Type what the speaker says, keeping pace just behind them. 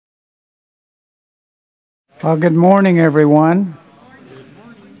Well, good morning, everyone.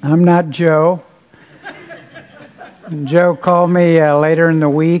 I'm not Joe. Joe called me later in the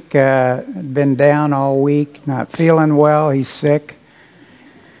week. Been down all week, not feeling well. He's sick.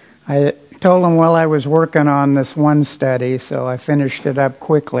 I told him while I was working on this one study, so I finished it up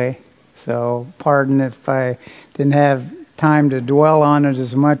quickly. So pardon if I didn't have time to dwell on it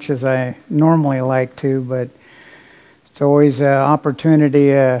as much as I normally like to, but it's always an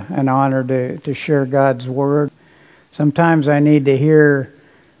opportunity, an honor to share God's Word. Sometimes I need to hear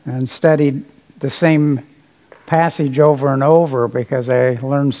and study the same passage over and over because I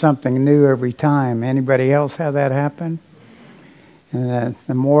learn something new every time. Anybody else have that happen? And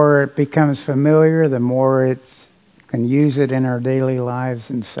the more it becomes familiar, the more we can use it in our daily lives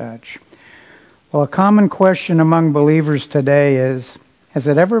and such. Well, a common question among believers today is, has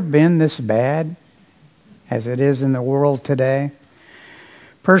it ever been this bad as it is in the world today?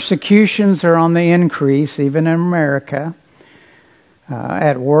 Persecutions are on the increase, even in America.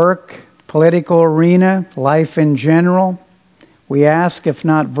 At work, political arena, life in general. We ask, if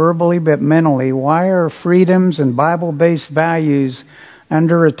not verbally but mentally, why are freedoms and Bible-based values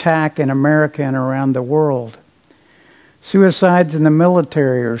under attack in America and around the world? Suicides in the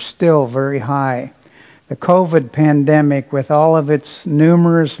military are still very high. The COVID pandemic, with all of its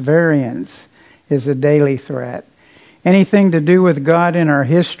numerous variants, is a daily threat. Anything to do with God in our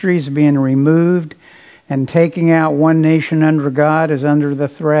history is being removed, and taking out one nation under God is under the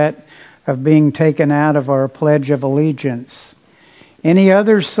threat of being taken out of our Pledge of Allegiance. Any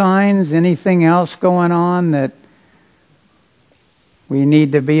other signs, anything else going on that we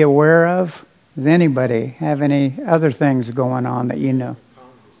need to be aware of? Does anybody have any other things going on that you know?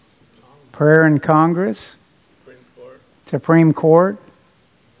 Congress. Prayer in Congress? Supreme Court?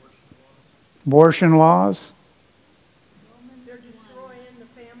 Abortion laws? They're destroying the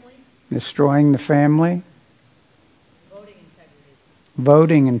family. Destroying the family.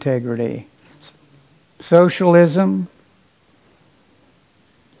 Voting integrity. Socialism.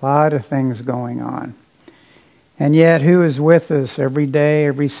 A lot of things going on. And yet, who is with us every day,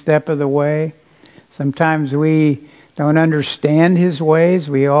 every step of the way? Sometimes we don't understand His ways.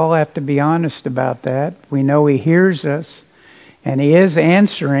 We all have to be honest about that. We know He hears us, and He is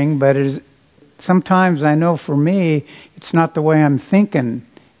answering, but sometimes I know for me, it's not the way I'm thinking.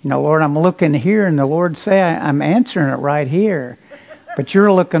 You know, Lord, I'm looking here, and the Lord say, I'm answering it right here, but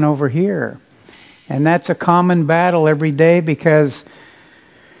you're looking over here. And that's a common battle every day because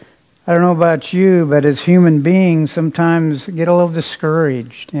I don't know about you, but as human beings, sometimes get a little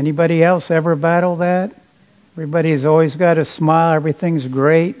discouraged. Anybody else ever battle that? Everybody's always got a smile. Everything's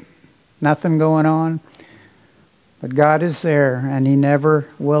great. Nothing going on. But God is there, and He never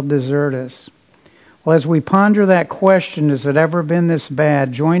will desert us. Well, as we ponder that question, has it ever been this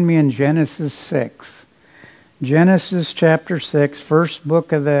bad? Join me in Genesis 6. Genesis chapter 6, first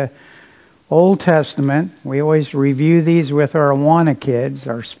book of the Old Testament. We always review these with our Awana kids,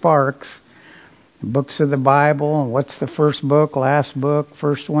 our Sparks. Books of the Bible. What's the first book, last book,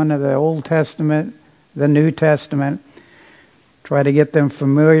 first one of the Old Testament, the New Testament. Try to get them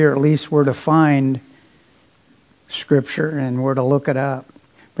familiar, at least where to find Scripture and where to look it up.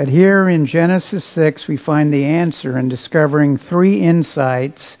 But here in Genesis 6, we find the answer in discovering 3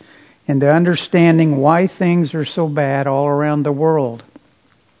 insights into understanding why things are so bad all around the world.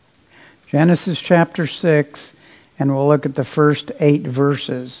 Genesis chapter 6, and we'll look at the first 8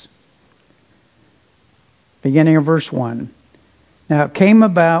 verses. Beginning of verse 1. Now it came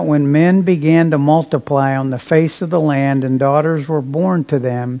about when men began to multiply on the face of the land, and daughters were born to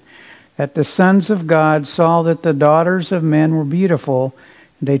them, that the sons of God saw that the daughters of men were beautiful.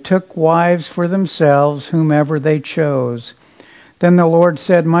 They took wives for themselves, whomever they chose. Then the Lord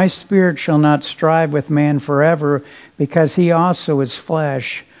said, My spirit shall not strive with man forever, because he also is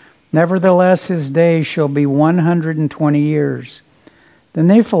flesh. Nevertheless his days shall be 120 years. The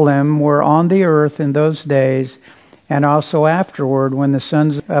Nephilim were on the earth in those days, and also afterward, when the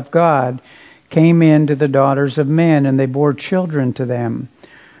sons of God came in to the daughters of men, and they bore children to them.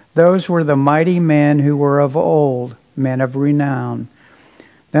 Those were the mighty men who were of old, men of renown.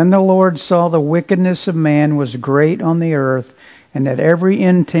 Then the Lord saw the wickedness of man was great on the earth, and that every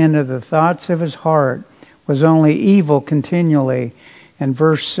intent of the thoughts of his heart was only evil continually. And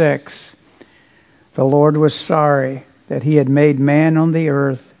verse 6, the Lord was sorry that He had made man on the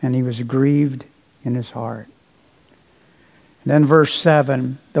earth, and He was grieved in His heart. Then verse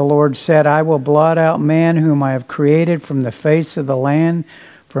 7, the Lord said, I will blot out man whom I have created from the face of the land,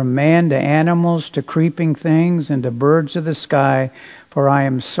 from man to animals to creeping things and to birds of the sky, for I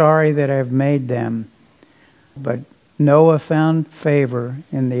am sorry that I have made them. But Noah found favor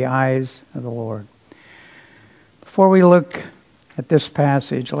in the eyes of the Lord. Before we look at this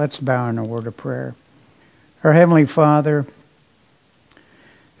passage, let's bow in a word of prayer. Our Heavenly Father,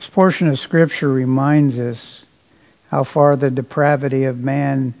 this portion of Scripture reminds us how far the depravity of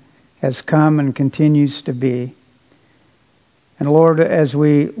man has come and continues to be. And Lord, as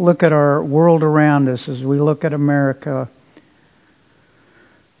we look at our world around us, as we look at America,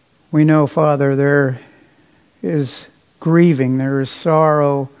 we know, Father, there is grieving, there is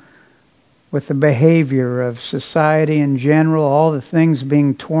sorrow with the behavior of society in general, all the things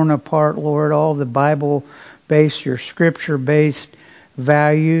being torn apart, Lord, all the Bible-based, your Scripture-based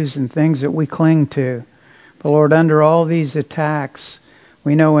values and things that we cling to. But Lord, under all these attacks,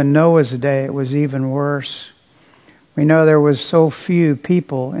 we know in Noah's day it was even worse. We know there was so few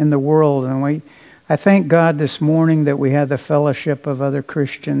people in the world, and I thank God this morning that we have the fellowship of other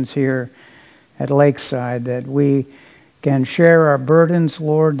Christians here at Lakeside, that we can share our burdens,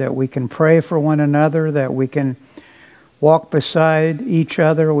 Lord, that we can pray for one another, that we can walk beside each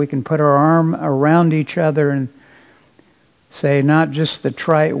other, we can put our arm around each other and say not just the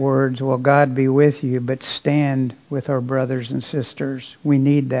trite words, "Will God be with you," but stand with our brothers and sisters. We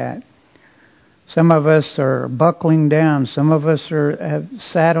need that. Some of us are buckling down. Some of us have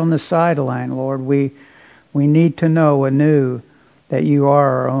sat on the sideline, Lord. We need to know anew that you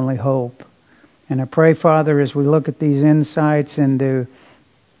are our only hope. And I pray, Father, as we look at these insights into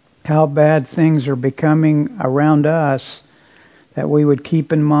how bad things are becoming around us, that we would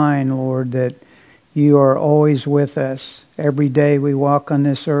keep in mind, Lord, that you are always with us every day we walk on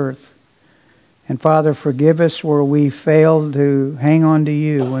this earth. And Father, forgive us where we failed to hang on to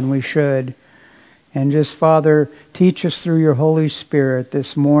you when we should. And just, Father, teach us through your Holy Spirit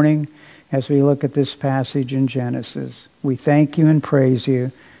this morning as we look at this passage in Genesis. We thank you and praise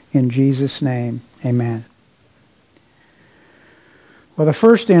you. In Jesus' name, amen. Well, the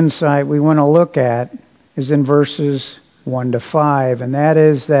first insight we want to look at is in verses 1 to 5, and that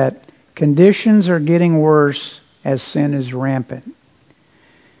is that conditions are getting worse as sin is rampant.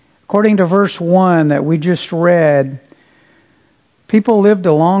 According to verse 1 that we just read, people lived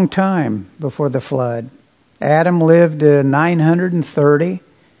a long time before the flood. Adam lived to 930,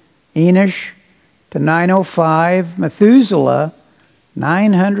 Enosh to 905, Methuselah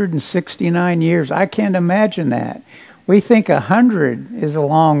 969 years. I can't imagine that. We think 100 is a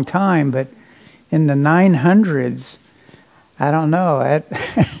long time, but in the 900s, I don't know.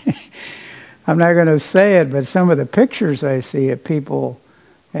 I'm not going to say it, but some of the pictures I see of people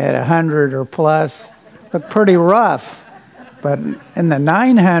at 100 or plus look pretty rough. But in the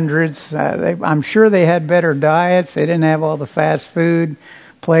 900s, I'm sure they had better diets. They didn't have all the fast food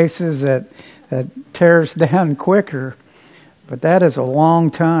places that tears down quicker. But that is a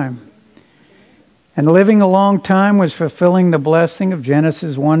long time. And living a long time was fulfilling the blessing of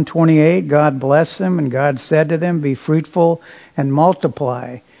Genesis 1:28. God blessed them, and God said to them, "Be fruitful and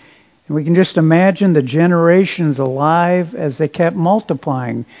multiply." And we can just imagine the generations alive as they kept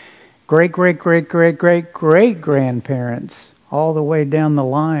multiplying. Great-great-great-great-great-great-grandparents, all the way down the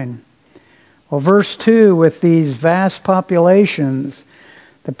line. Well, verse 2, with these vast populations,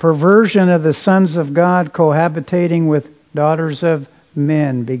 the perversion of the sons of God cohabitating with daughters of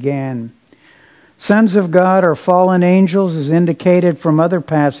men began. Sons of God are fallen angels, as indicated from other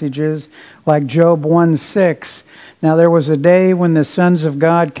passages like Job 1:6. Now there was a day when the sons of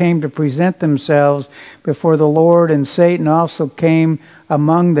God came to present themselves before the Lord, and Satan also came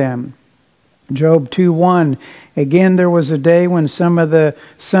among them. Job 2:1. Again, there was a day when some of the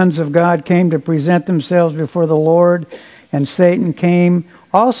sons of God came to present themselves before the Lord, and Satan came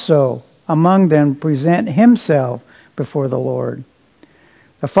also among them to present himself before the Lord.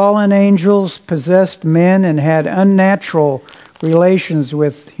 The fallen angels possessed men and had unnatural relations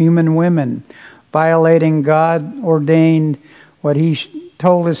with human women, violating God-ordained what he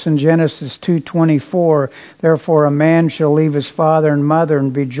told us in Genesis 2:24. Therefore a man shall leave his father and mother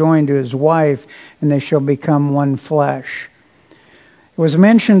and be joined to his wife, and they shall become one flesh. It was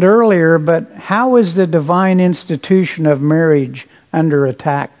mentioned earlier, but how is the divine institution of marriage under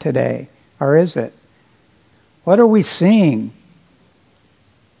attack today? Or is it? What are we seeing?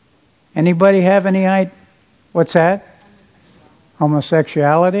 Anybody have any idea? What's that?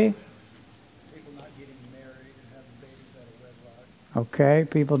 Homosexuality? People not getting married and having babies out of wedlock. Okay,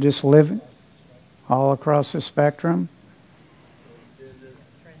 people just living all across the spectrum.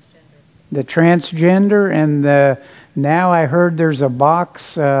 The transgender, and now I heard there's a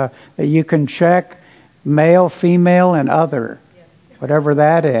box that you can check male, female, and other, whatever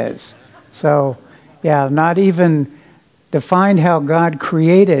that is. So, yeah, not even defined how God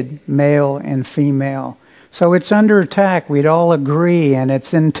created male and female. So it's under attack, we'd all agree, and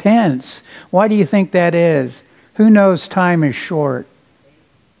it's intense. Why do you think that is? Who knows time is short?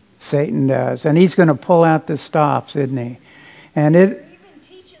 Satan does. And he's going to pull out the stops, isn't he? And They're even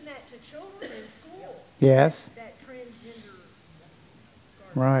teaching that to children in school. Yes. That transgender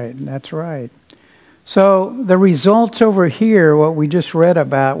garbage. Right, that's right. So the results over here, what we just read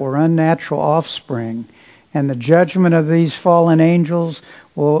about, were unnatural offspring. And the judgment of these fallen angels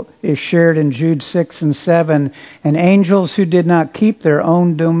is shared in Jude 6 and 7. And angels who did not keep their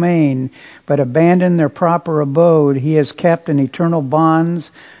own domain, but abandoned their proper abode, he has kept in eternal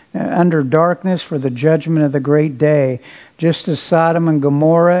bonds under darkness for the judgment of the great day, just as Sodom and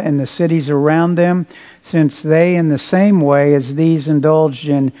Gomorrah and the cities around them, since they in the same way as these indulged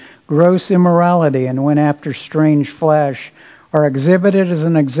in gross immorality and went after strange flesh, are exhibited as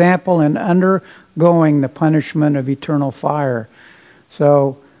an example in undergoing the punishment of eternal fire.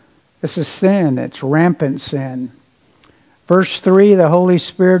 So, this is sin. It's rampant sin. Verse 3, the Holy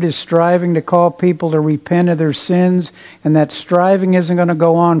Spirit is striving to call people to repent of their sins, and that striving isn't going to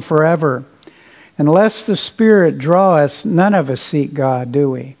go on forever. Unless the Spirit draw us, none of us seek God,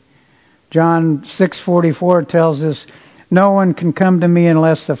 do we? John 6:44 tells us, no one can come to me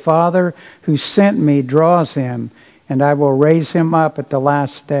unless the Father who sent me draws him, and I will raise him up at the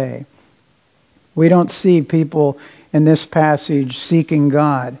last day. We don't see people in this passage seeking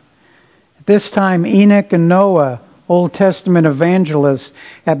God. At this time, Enoch and Noah, Old Testament evangelists,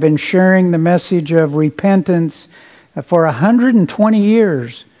 have been sharing the message of repentance for 120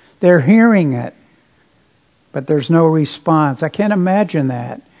 years. They're hearing it, but there's no response. I can't imagine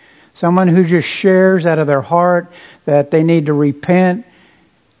that. Someone who just shares out of their heart that they need to repent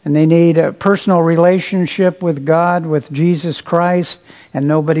and they need a personal relationship with God, with Jesus Christ, and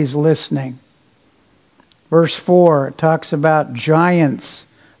nobody's listening. Verse 4 talks about giants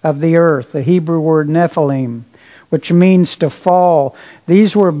of the earth, the Hebrew word Nephilim, which means to fall.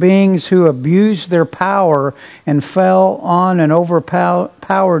 These were beings who abused their power and fell on and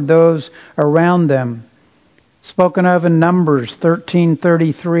overpowered those around them. Spoken of in Numbers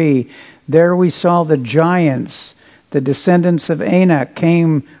 13:33, there we saw the giants. The descendants of Anak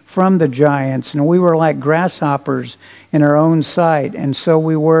came from the giants, and we were like grasshoppers in our own sight, and so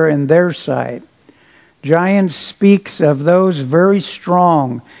we were in their sight. Giants speaks of those very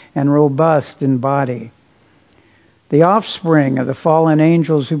strong and robust in body. The offspring of the fallen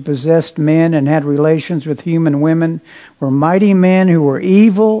angels who possessed men and had relations with human women were mighty men who were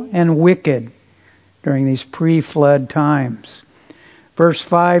evil and wicked during these pre-flood times. Verse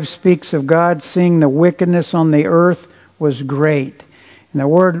 5 speaks of God seeing the wickedness on the earth was great. And the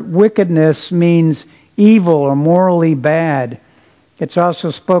word wickedness means evil or morally bad. It's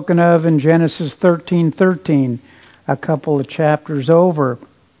also spoken of in Genesis 13:13, a couple of chapters over.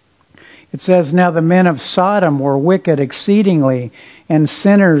 It says, now the men of Sodom were wicked exceedingly and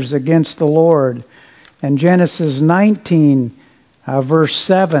sinners against the Lord. And Genesis 19, verse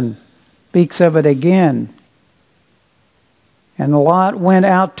 7, speaks of it again. And Lot went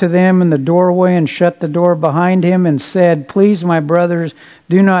out to them in the doorway and shut the door behind him and said, please, my brothers,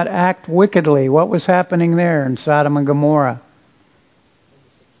 do not act wickedly. What was happening there in Sodom and Gomorrah?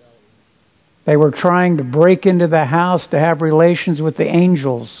 They were trying to break into the house to have relations with the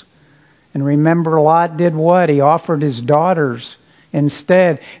angels. And remember, Lot did what? He offered his daughters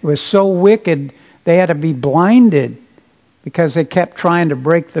instead. It was so wicked, they had to be blinded because they kept trying to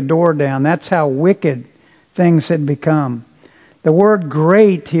break the door down. That's how wicked things had become. The word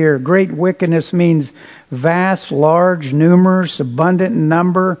great here, great wickedness, means vast, large, numerous, abundant in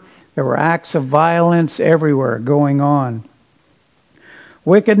number. There were acts of violence everywhere going on.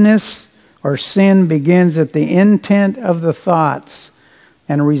 Wickedness or sin begins at the intent of the thoughts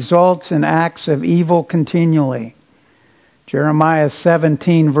and results in acts of evil continually. Jeremiah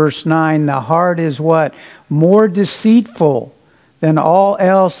 17 verse 9, the heart is what? More deceitful than all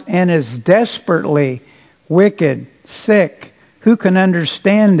else and is desperately wicked, sick. Who can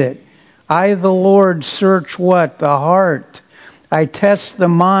understand it? I, the Lord, search what? The heart. I test the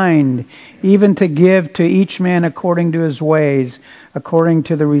mind, even to give to each man according to his ways, according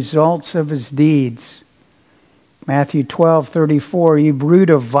to the results of his deeds. Matthew 12:34, you brood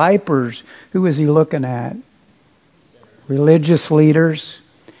of vipers. Who is he looking at? Religious leaders.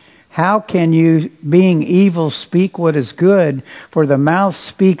 How can you, being evil, speak what is good? For the mouth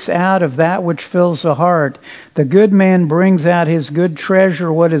speaks out of that which fills the heart. The good man brings out his good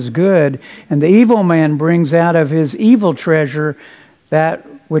treasure, what is good, and the evil man brings out of his evil treasure that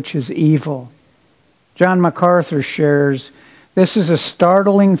which is evil. John MacArthur shares, this is a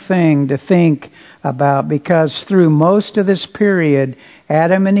startling thing to think about because through most of this period,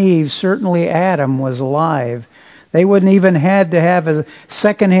 Adam and Eve, certainly Adam, was alive. They wouldn't even had to have a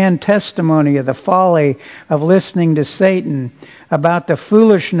secondhand testimony of the folly of listening to Satan, about the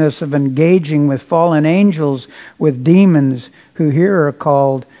foolishness of engaging with fallen angels, with demons who here are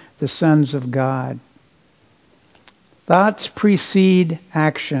called the sons of God. Thoughts precede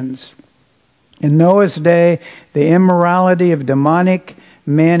actions. In Noah's day, the immorality of demonic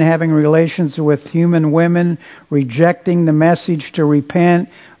men having relations with human women, rejecting the message to repent,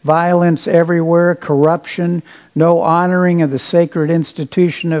 violence everywhere, corruption, no honoring of the sacred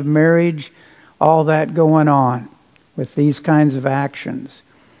institution of marriage, all that going on with these kinds of actions.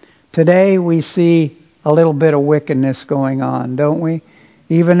 Today we see a little bit of wickedness going on, don't we?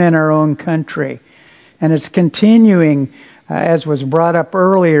 Even in our own country. And it's continuing, as was brought up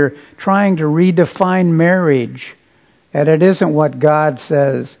earlier, trying to redefine marriage. That it isn't what God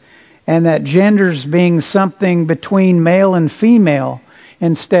says. And that gender's being something between male and female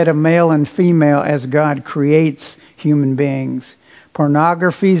instead of male and female as God creates human beings.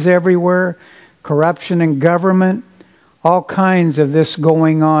 Pornography's everywhere. Corruption in government. All kinds of this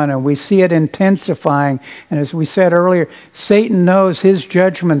going on, and we see it intensifying. And as we said earlier, Satan knows his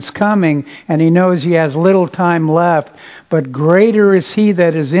judgment's coming, and he knows he has little time left. But greater is he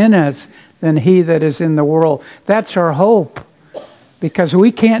that is in us than he that is in the world. That's our hope. Because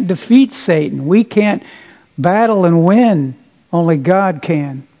we can't defeat Satan. We can't battle and win. Only God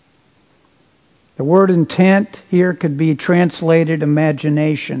can. The word intent here could be translated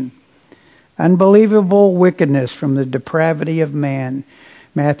imagination. Unbelievable wickedness from the depravity of man.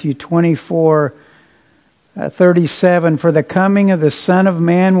 Matthew 24:37. For the coming of the Son of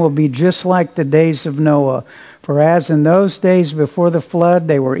Man will be just like the days of Noah. For as in those days before the flood,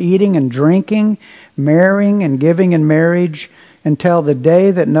 they were eating and drinking, marrying and giving in marriage, until the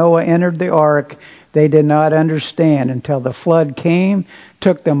day that Noah entered the ark, they did not understand, until the flood came,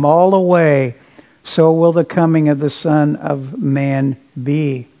 took them all away. So will the coming of the Son of Man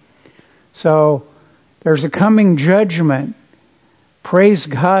be. So there's a coming judgment. Praise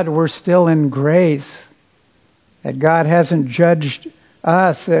God, we're still in grace. That God hasn't judged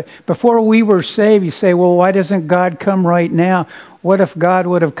us. Before we were saved, you say, well, why doesn't God come right now? What if God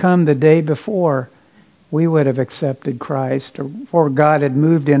would have come the day before? We would have accepted Christ, or God had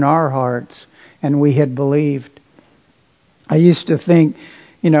moved in our hearts and we had believed. I used to think,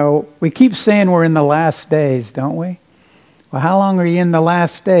 we keep saying we're in the last days, don't we? Well, how long are you in the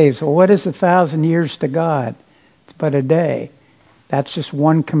last days? Well, what is 1,000 years to God? It's but a day. That's just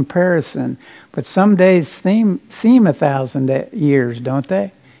one comparison. But some days seem 1,000 years, don't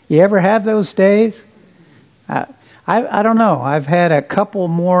they? You ever have those days? I don't know. I've had a couple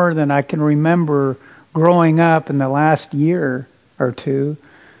more than I can remember growing up in the last year or two,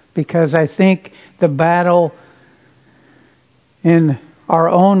 because I think the battle in our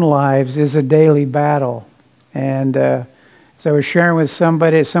own lives is a daily battle. And so I was sharing with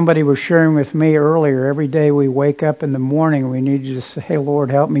somebody was sharing with me earlier, every day we wake up in the morning, we need to just say, hey, Lord,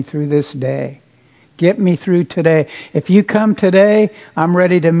 help me through this day. Get me through today. If you come today, I'm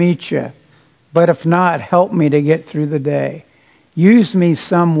ready to meet you. But if not, help me to get through the day. Use me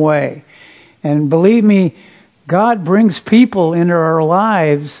some way. And believe me, God brings people into our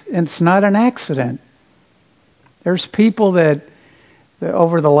lives, and it's not an accident. There's people that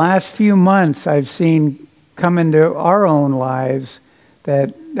over the last few months I've seen come into our own lives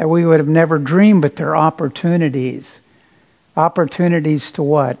that we would have never dreamed, but they're opportunities. Opportunities to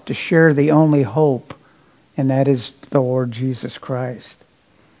what? To share the only hope, and that is the Lord Jesus Christ.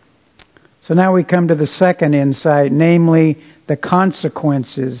 So now we come to the second insight, namely the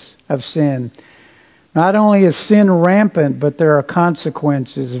consequences of sin. Not only is sin rampant, but there are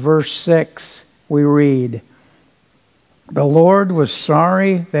consequences. Verse 6, we read, the Lord was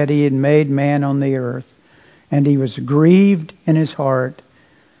sorry that he had made man on the earth, and he was grieved in his heart.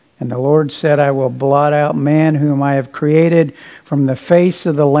 And the Lord said, I will blot out man whom I have created from the face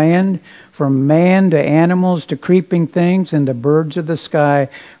of the land, from man to animals to creeping things and to birds of the sky,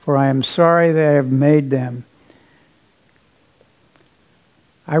 for I am sorry that I have made them.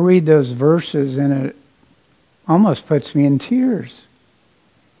 I read those verses and it almost puts me in tears.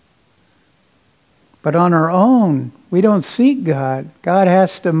 But on our own, we don't seek God. God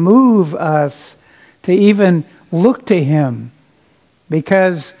has to move us to even look to Him.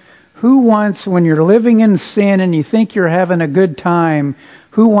 Because who wants, when you're living in sin and you think you're having a good time,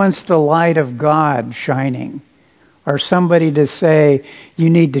 who wants the light of God shining? Or somebody to say, you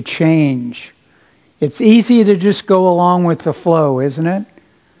need to change. It's easy to just go along with the flow, isn't it?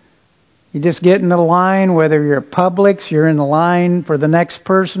 You just get in the line, whether you're at Publix, you're in the line for the next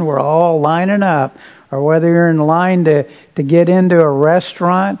person, we're all lining up. Or whether you're in line to get into a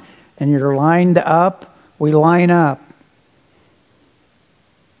restaurant and you're lined up We line up.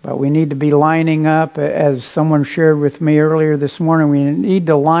 But we need to be lining up, as someone shared with me earlier this morning, we need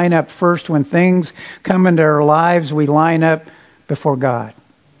to line up first. When things come into our lives, we line up before God.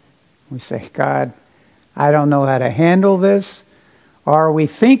 We say, God, I don't know how to handle this. Or we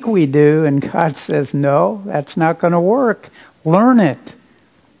think we do, and God says, no, that's not going to work. Learn it.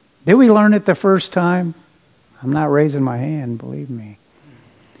 Did we learn it the first time? I'm not raising my hand, believe me.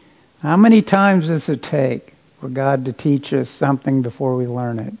 How many times does it take for God to teach us something before we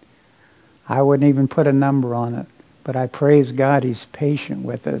learn it? I wouldn't even put a number on it. But I praise God He's patient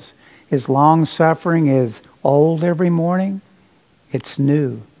with us. His long suffering is old every morning. It's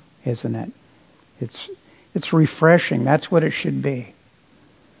new, isn't it? It's refreshing. That's what it should be.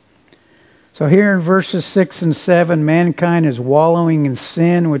 So here in verses 6 and 7, mankind is wallowing in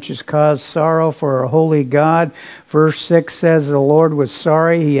sin, which has caused sorrow for a holy God. Verse 6 says the Lord was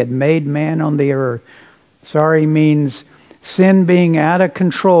sorry He had made man on the earth. Sorry means sin being out of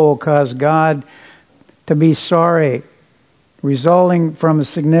control caused God to be sorry, resulting from a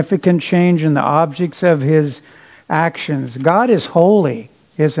significant change in the objects of His actions. God is holy,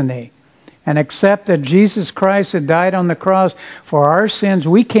 isn't He? And except that Jesus Christ had died on the cross for our sins,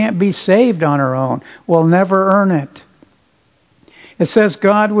 we can't be saved on our own. We'll never earn it. It says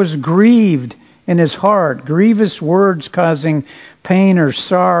God was grieved in His heart, grievous words causing pain or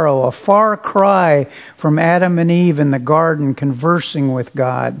sorrow, a far cry from Adam and Eve in the garden conversing with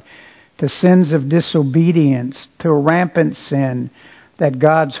God, to sins of disobedience, to rampant sin, that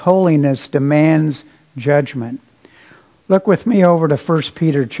God's holiness demands judgment. Look with me over to 1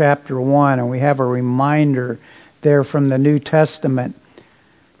 Peter chapter 1, and we have a reminder there from the New Testament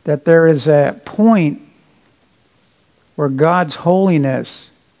that there is a point where God's holiness,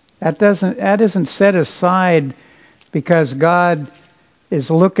 that isn't set aside because God is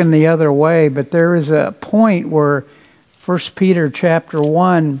looking the other way, but there is a point where 1 Peter chapter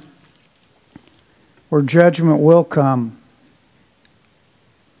 1, where judgment will come.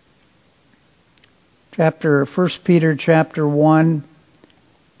 1 Peter chapter 1,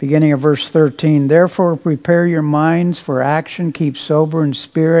 beginning of verse 13. Therefore prepare your minds for action, keep sober in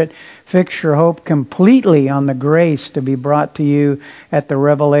spirit, fix your hope completely on the grace to be brought to you at the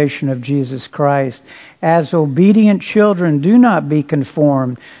revelation of Jesus Christ. As obedient children, do not be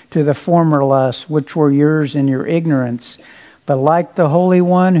conformed to the former lusts which were yours in your ignorance. But like the Holy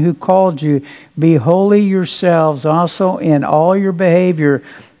One who called you, be holy yourselves also in all your behavior,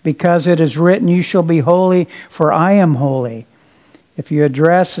 because it is written, you shall be holy, for I am holy. If you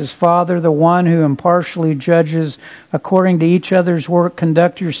address as Father the one who impartially judges according to each other's work,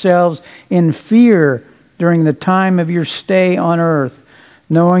 conduct yourselves in fear during the time of your stay on earth,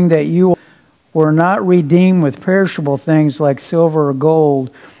 knowing that you were not redeemed with perishable things like silver or gold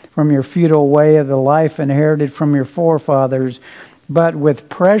from your futile way of the life inherited from your forefathers, but with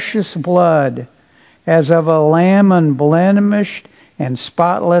precious blood, as of a lamb unblemished and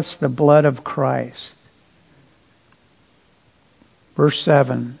spotless, the blood of Christ. Verse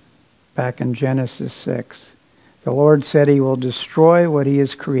 7, back in Genesis 6. The Lord said He will destroy what He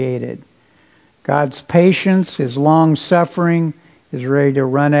has created. God's patience, His long suffering is ready to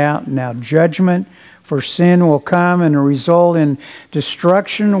run out. Now judgment for sin will come and result in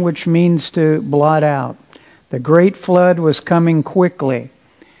destruction, which means to blot out. The great flood was coming quickly.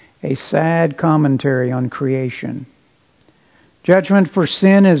 A sad commentary on creation. Judgment for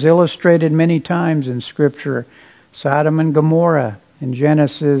sin is illustrated many times in Scripture. Sodom and Gomorrah in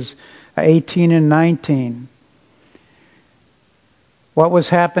Genesis 18 and 19. What was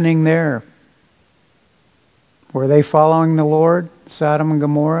happening there? Were they following the Lord, Sodom and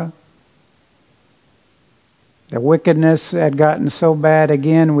Gomorrah? The wickedness had gotten so bad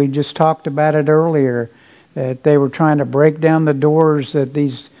again, we just talked about it earlier, that they were trying to break down the doors that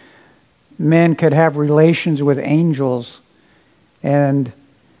these men could have relations with angels. And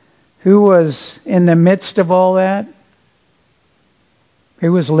who was in the midst of all that?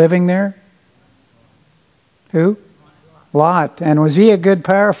 Who was living there? Who? Lot. And was he a good,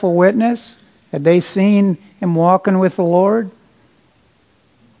 powerful witness? Had they seen him walking with the Lord?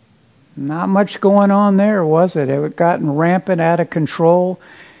 Not much going on there, was it? It had gotten rampant, out of control.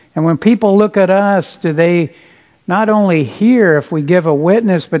 And when people look at us, do they not only hear if we give a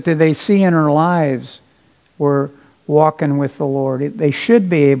witness, but do they see in our lives we're walking with the Lord? They should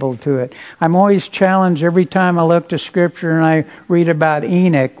be able to it. I'm always challenged every time I look to Scripture and I read about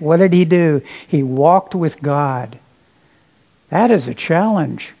Enoch. What did he do? He walked with God. That is a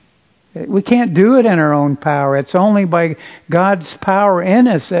challenge. We can't do it in our own power. It's only by God's power in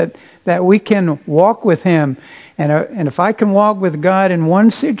us that we can walk with Him. And if I can walk with God in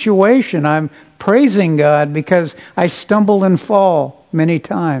one situation, I'm praising God because I stumble and fall many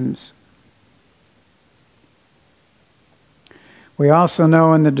times. We also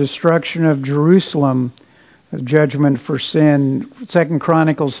know in the destruction of Jerusalem, judgment for sin, 2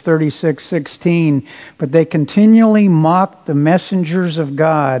 Chronicles 36:16, but they continually mocked the messengers of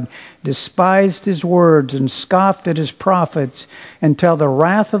God, despised His words, and scoffed at His prophets, until the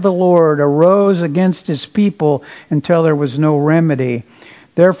wrath of the Lord arose against His people, until there was no remedy.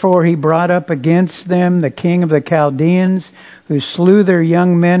 Therefore He brought up against them the king of the Chaldeans, who slew their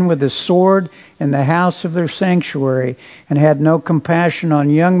young men with the sword in the house of their sanctuary, and had no compassion on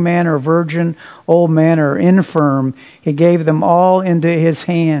young man or virgin, old man or infirm. He gave them all into His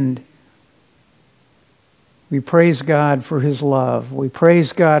hand. We praise God for His love. We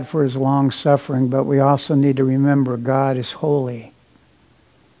praise God for His long suffering, but we also need to remember God is holy.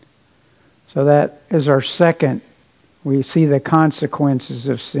 So that is our second. We see the consequences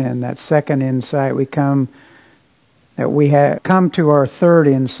of sin. That second insight, we come to our third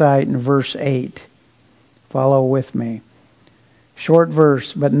insight in verse 8. Follow with me. Short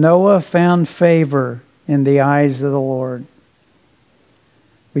verse. But Noah found favor in the eyes of the Lord.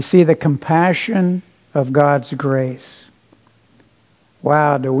 We see the compassion of God's grace.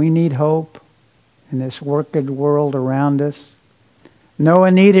 Wow, do we need hope in this wicked world around us?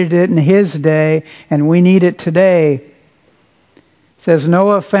 Noah needed it in his day, and we need it today. It says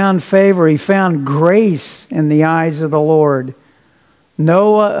Noah found favor. He found grace in the eyes of the Lord.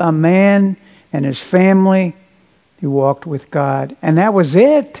 Noah, a man, and his family who walked with God. And that was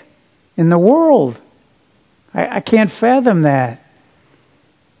it in the world. I can't fathom that.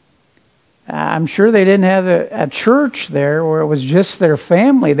 I'm sure they didn't have a church there where it was just their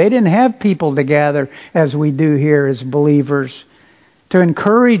family. They didn't have people to gather as we do here as believers to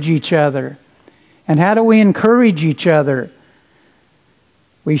encourage each other. And how do we encourage each other?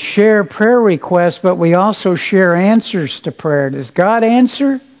 We share prayer requests, but we also share answers to prayer. Does God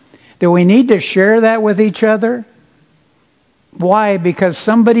answer? Do we need to share that with each other? Why? Because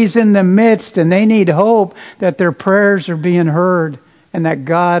somebody's in the midst and they need hope that their prayers are being heard and that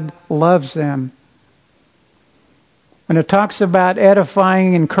God loves them. When it talks about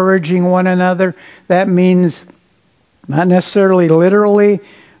edifying, encouraging one another, that means not necessarily literally,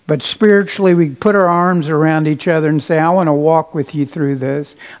 but spiritually, we put our arms around each other and say, I want to walk with you through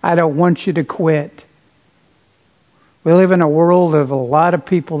this. I don't want you to quit. We live in a world of a lot of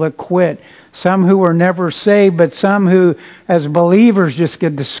people that quit. Some who were never saved, but some who, as believers, just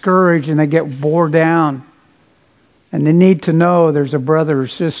get discouraged and they get bore down. And they need to know there's a brother or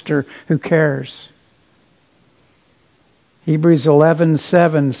sister who cares. Hebrews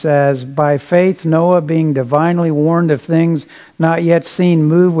 11:7 says, by faith Noah, being divinely warned of things not yet seen,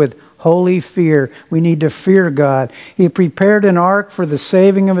 moved with holy fear. We need to fear God. He prepared an ark for the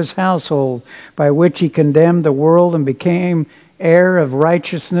saving of his household, by which he condemned the world and became heir of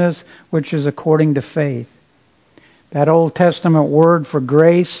righteousness, which is according to faith. That Old Testament word for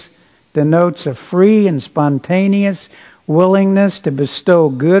grace denotes a free and spontaneous willingness to bestow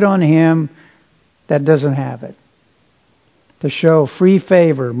good on him that doesn't have it. To show free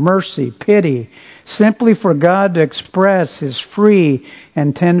favor, mercy, pity, simply for God to express His free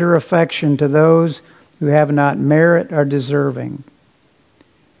and tender affection to those who have not merit or deserving.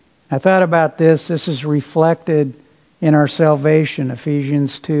 I thought about this. This is reflected in our salvation,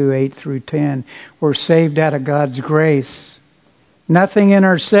 Ephesians 2:8-10. We're saved out of God's grace. Nothing in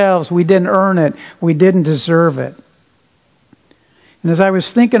ourselves. We didn't earn it. We didn't deserve it. And as I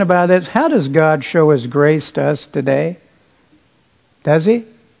was thinking about this, how does God show His grace to us today? Does He?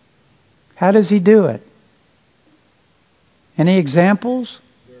 How does He do it? Any examples?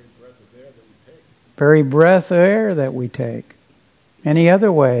 Very breath of air that we take. Any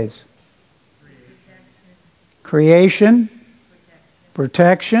other ways? Creation.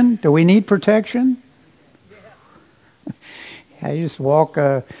 Protection. Do we need protection? I just walk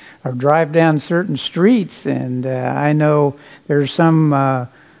or drive down certain streets, and I know there's some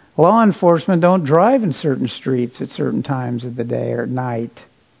law enforcement don't drive in certain streets at certain times of the day or at night.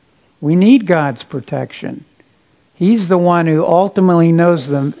 We need God's protection. He's the one who ultimately knows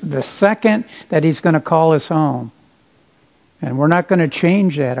the second that He's going to call us home. And we're not going to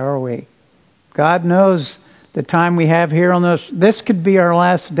change that, are we? God knows the time we have here on this. This could be our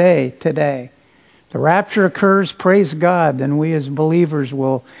last day today. The rapture occurs, praise God, then we as believers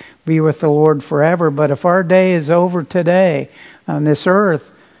will be with the Lord forever. But if our day is over today on this earth,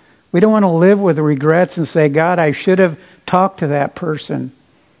 we don't want to live with regrets and say, God, I should have talked to that person.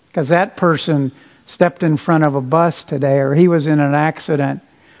 Because that person stepped in front of a bus today, or he was in an accident,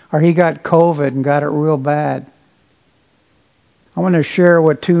 or he got COVID and got it real bad. I want to share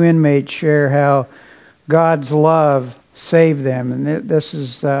what two inmates share, how God's love saved them. And this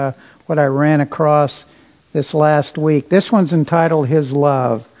is what I ran across this last week. This one's entitled His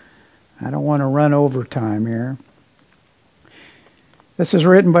Love. I don't want to run over time here. This is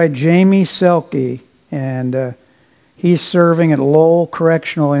written by Jamie Selke, and he's serving at Lowell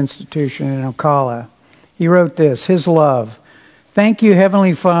Correctional Institution in Ocala. He wrote this, His Love. Thank you,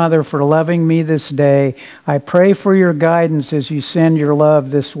 Heavenly Father, for loving me this day. I pray for your guidance as you send your love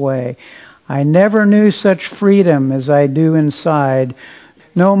this way. I never knew such freedom as I do inside.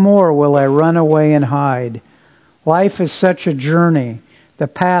 No more will I run away and hide. Life is such a journey. The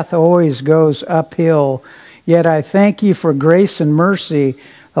path always goes uphill. Yet I thank you for grace and mercy,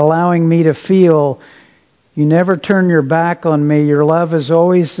 allowing me to feel you never turn your back on me. Your love is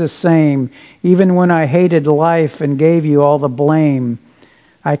always the same. Even when I hated life and gave you all the blame,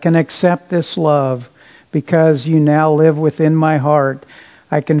 I can accept this love because you now live within my heart.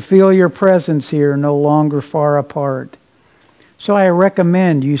 I can feel your presence here, no longer far apart. So I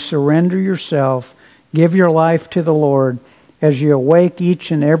recommend you surrender yourself, give your life to the Lord. As you awake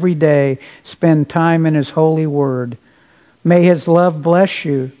each and every day, spend time in His holy word. May His love bless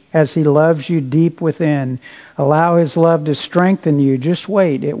you as He loves you deep within. Allow His love to strengthen you. Just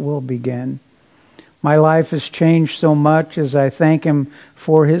wait, it will begin. My life has changed so much as I thank Him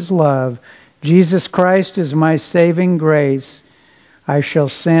for His love. Jesus Christ is my saving grace. I shall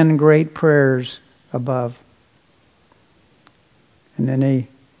send great prayers above. And then he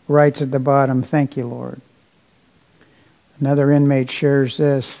writes at the bottom, thank you, Lord. Another inmate shares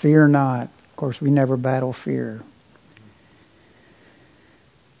this, fear not. Of course, we never battle fear.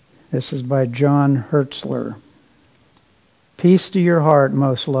 This is by John Hertzler. Peace to your heart,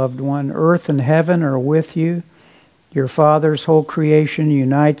 most loved one. Earth and heaven are with you. Your Father's whole creation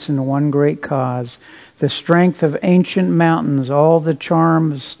unites in one great cause. The strength of ancient mountains, all the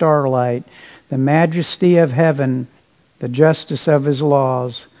charm of starlight, the majesty of heaven, the justice of His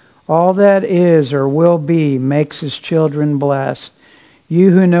laws. All that is or will be makes His children blessed. You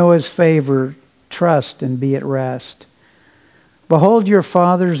who know His favor, trust and be at rest. Behold your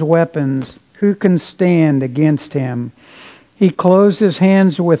Father's weapons. Who can stand against Him? He clothes His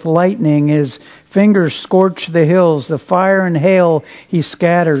hands with lightning. His fingers scorch the hills. The fire and hail He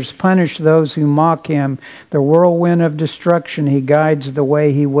scatters. Punish those who mock Him. The whirlwind of destruction He guides the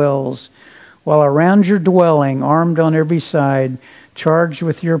way He wills. While around your dwelling, armed on every side, charged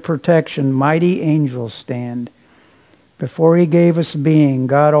with your protection, mighty angels stand. Before He gave us being,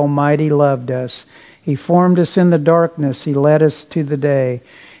 God Almighty loved us. He formed us in the darkness. He led us to the day.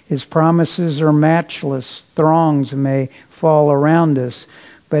 His promises are matchless. Throngs may fall around us,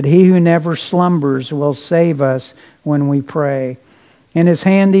 but He who never slumbers will save us when we pray. In His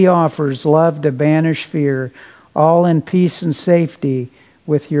hand He offers love to banish fear, all in peace and safety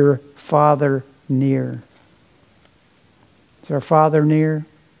with your Father near. Is our Father near?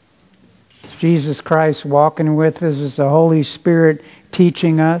 Is Jesus Christ walking with us? Is the Holy Spirit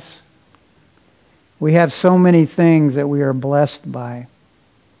teaching us? We have so many things that we are blessed by.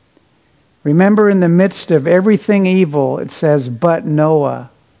 Remember, in the midst of everything evil, it says, but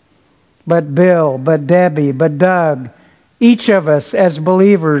Noah, but Bill, but Debbie, but Doug. Each of us as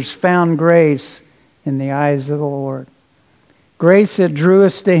believers found grace in the eyes of the Lord. Grace that drew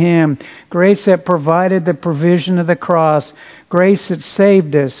us to Him. Grace that provided the provision of the cross. Grace that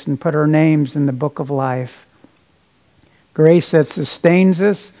saved us and put our names in the book of life. Grace that sustains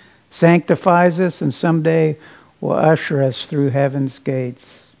us, sanctifies us, and someday will usher us through heaven's gates.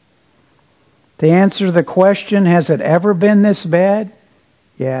 To answer the question, has it ever been this bad?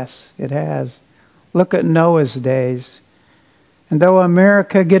 Yes, it has. Look at Noah's days. And though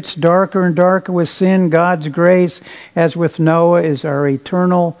America gets darker and darker with sin, God's grace, as with Noah, is our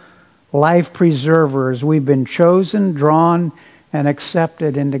eternal life preserver as we've been chosen, drawn, and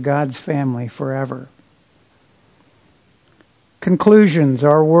accepted into God's family forever. Conclusions.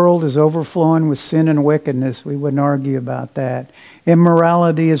 Our world is overflowing with sin and wickedness. We wouldn't argue about that.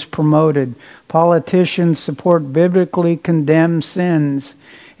 Immorality is promoted. Politicians support biblically condemned sins.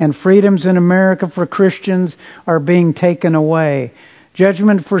 And freedoms in America for Christians are being taken away.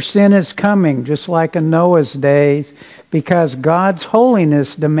 Judgment for sin is coming, just like in Noah's days, because God's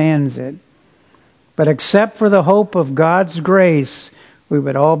holiness demands it. But except for the hope of God's grace, we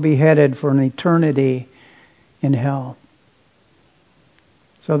would all be headed for an eternity in hell.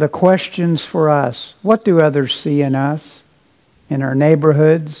 So the questions for us: what do others see in us, in our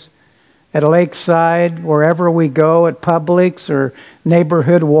neighborhoods? at Lakeside, wherever we go, at Publix or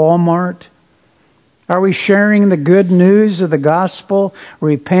neighborhood Walmart? Are we sharing the good news of the gospel,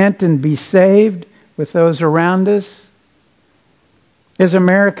 repent and be saved, with those around us? Is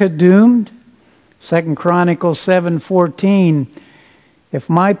America doomed? 2 Chronicles 7:14, if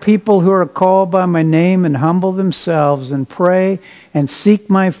my people who are called by my name and humble themselves and pray and seek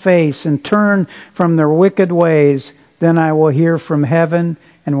my face and turn from their wicked ways, then I will hear from heaven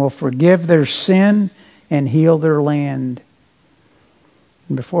and will forgive their sin and heal their land.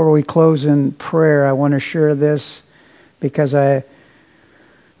 And before we close in prayer, I want to share this because I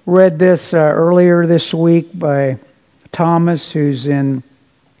read this earlier this week by Thomas, who's in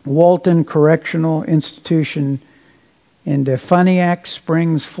Walton Correctional Institution in Defuniak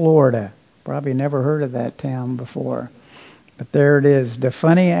Springs, Florida. Probably never heard of that town before. But there it is,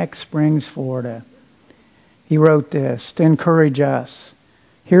 Defuniak Springs, Florida. He wrote this to encourage us.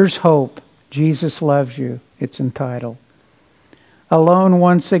 Here's hope. Jesus loves you. It's entitled. Alone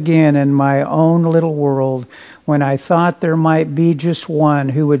once again in my own little world, when I thought there might be just one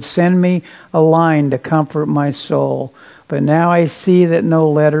who would send me a line to comfort my soul. But now I see that no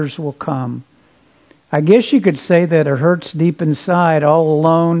letters will come. I guess you could say that it hurts deep inside, all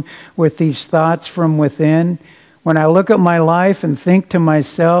alone with these thoughts from within. When I look at my life and think to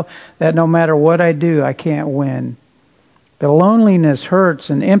myself that no matter what I do, I can't win. The loneliness hurts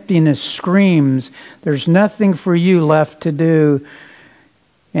and emptiness screams. There's nothing for you left to do.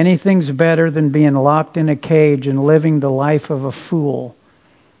 Anything's better than being locked in a cage and living the life of a fool.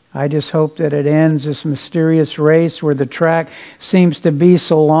 I just hope that it ends, this mysterious race where the track seems to be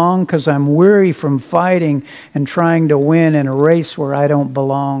so long, because I'm weary from fighting and trying to win in a race where I don't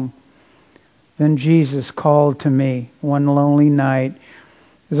belong. Then Jesus called to me one lonely night.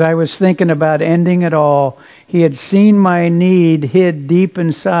 As I was thinking about ending it all, He had seen my need hid deep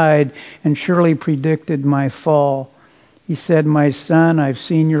inside and surely predicted my fall. He said, my son, I've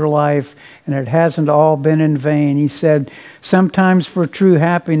seen your life, and it hasn't all been in vain. He said, sometimes for true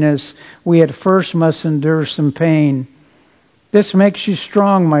happiness, we at first must endure some pain. This makes you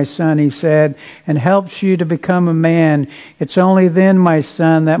strong, my son, he said, and helps you to become a man. It's only then, my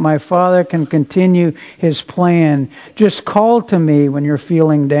son, that my Father can continue His plan. Just call to me when you're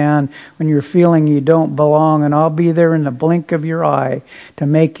feeling down, when you're feeling you don't belong, and I'll be there in the blink of your eye to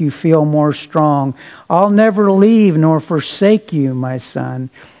make you feel more strong. I'll never leave nor forsake you, my son,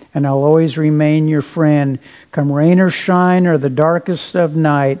 and I'll always remain your friend. Come rain or shine or the darkest of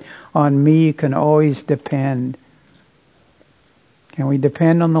night, on me you can always depend. Can we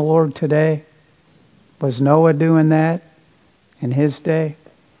depend on the Lord today? Was Noah doing that in his day?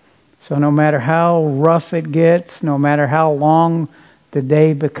 So no matter how rough it gets, no matter how long the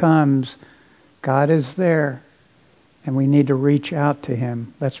day becomes, God is there, and we need to reach out to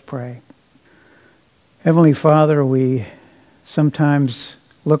Him. Let's pray. Heavenly Father, we sometimes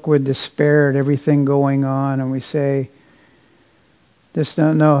look with despair at everything going on, and we say, just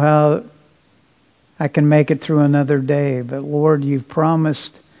don't know how I can make it through another day. But Lord, You've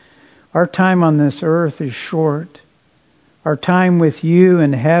promised our time on this earth is short. Our time with You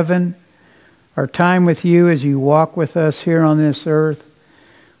in heaven, our time with You as You walk with us here on this earth,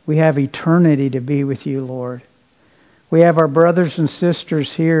 we have eternity to be with You, Lord. We have our brothers and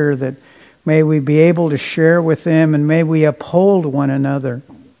sisters here that may we be able to share with them, and may we uphold one another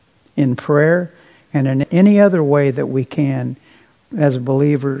in prayer and in any other way that we can as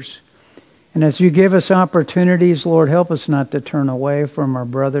believers. And as You give us opportunities, Lord, help us not to turn away from our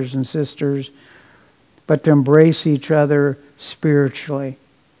brothers and sisters, but to embrace each other spiritually.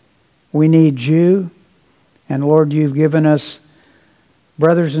 We need You, and Lord, You've given us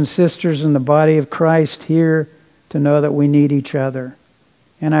brothers and sisters in the body of Christ here to know that we need each other.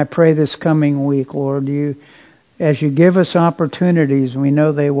 And I pray this coming week, Lord, as You give us opportunities, we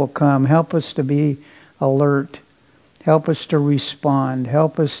know they will come. Help us to be alert. Help us to respond.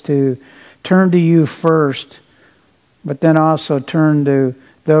 Help us to turn to You first, but then also turn to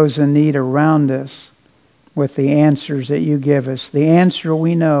those in need around us with the answers that You give us. The answer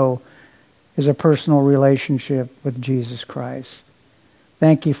we know is a personal relationship with Jesus Christ.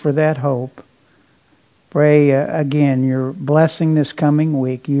 Thank You for that hope. Pray again Your blessing this coming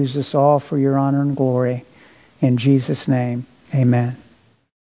week. Use us all for Your honor and glory. In Jesus' name, amen.